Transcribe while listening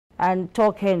And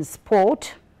talking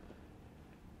sport,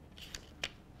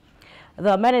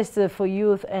 the Minister for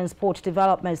Youth and Sport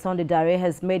Development, Sunday Dare,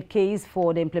 has made case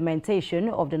for the implementation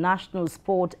of the National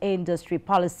Sport Industry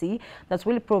Policy that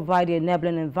will provide the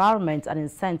enabling environment and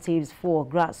incentives for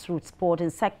grassroots sporting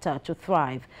sector to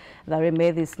thrive. Dare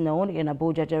made this known in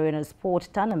Abuja during a sport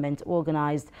tournament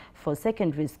organized for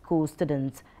secondary school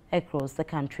students across the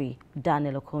country.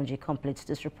 Daniel Okonji completes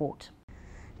this report.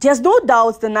 There's no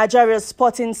doubt the Nigeria's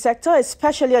sporting sector,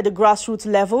 especially at the grassroots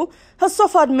level, has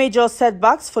suffered major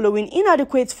setbacks following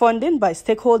inadequate funding by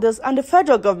stakeholders and the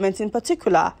federal government in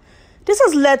particular. This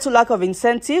has led to lack of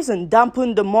incentives and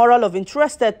dampened the morale of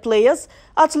interested players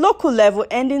at local level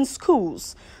and in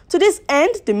schools. To this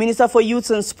end, the Minister for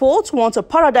Youth and Sport wants a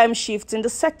paradigm shift in the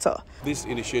sector. This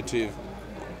initiative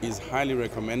is highly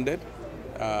recommended,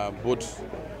 both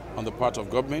on the part of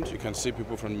government. You can see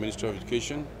people from the Ministry of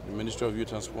Education, the Ministry of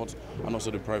Youth and Sports, and also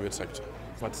the private sector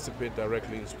participate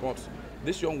directly in sports.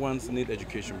 These young ones need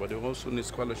education, but they also need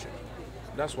scholarship.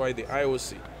 That's why the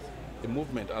IOC, the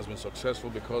movement, has been successful,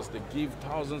 because they give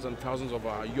thousands and thousands of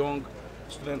our young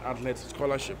student athletes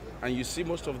scholarship, and you see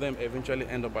most of them eventually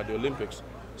end up at the Olympics.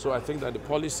 So I think that the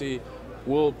policy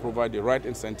will provide the right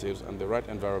incentives and the right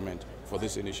environment for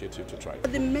this initiative to thrive.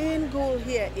 The main goal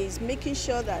here is making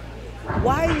sure that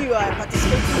while you are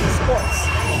participating in sports,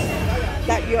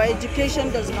 that your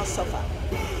education does not suffer.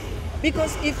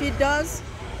 Because if it does,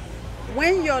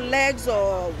 when your legs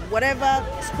or whatever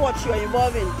sport you are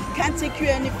involved in can't take you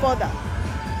any further,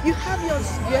 you have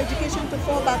your education to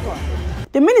fall back on.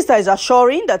 The minister is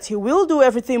assuring that he will do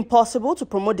everything possible to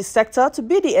promote the sector to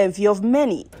be the envy of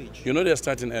many. You know, they're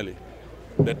starting early.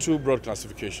 There are two broad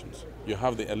classifications. You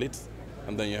have the elite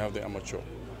and then you have the amateur.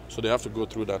 So they have to go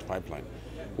through that pipeline.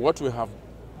 What we have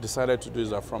decided to do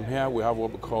is that from here we have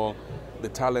what we call the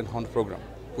Talent Hunt program,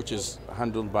 which is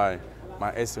handled by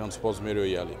my essay on sports,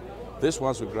 Mary Oyali. These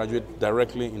ones will graduate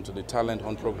directly into the Talent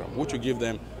Hunt program, which will give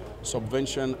them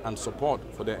subvention and support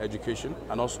for their education,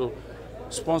 and also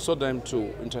sponsor them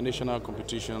to international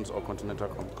competitions or continental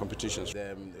competitions.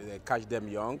 They catch them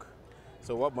young.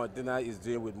 So what Martina is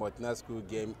doing with Martina School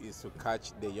Game is to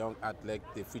catch the young athletes,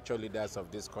 the future leaders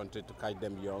of this country, to catch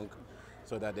them young,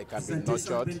 so that they can be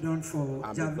nurtured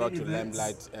and be brought to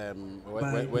limelight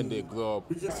when they grow up.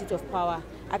 The seat of power.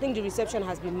 I think the reception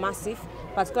has been massive,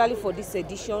 particularly for this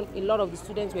edition. A lot of the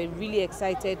students were really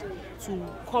excited to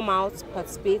come out,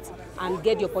 participate, and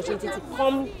get the opportunity to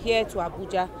come here to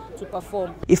Abuja to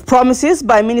perform. If promises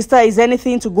by Minister is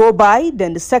anything to go by,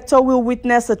 then the sector will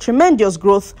witness a tremendous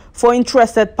growth for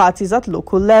interested parties at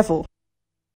local level.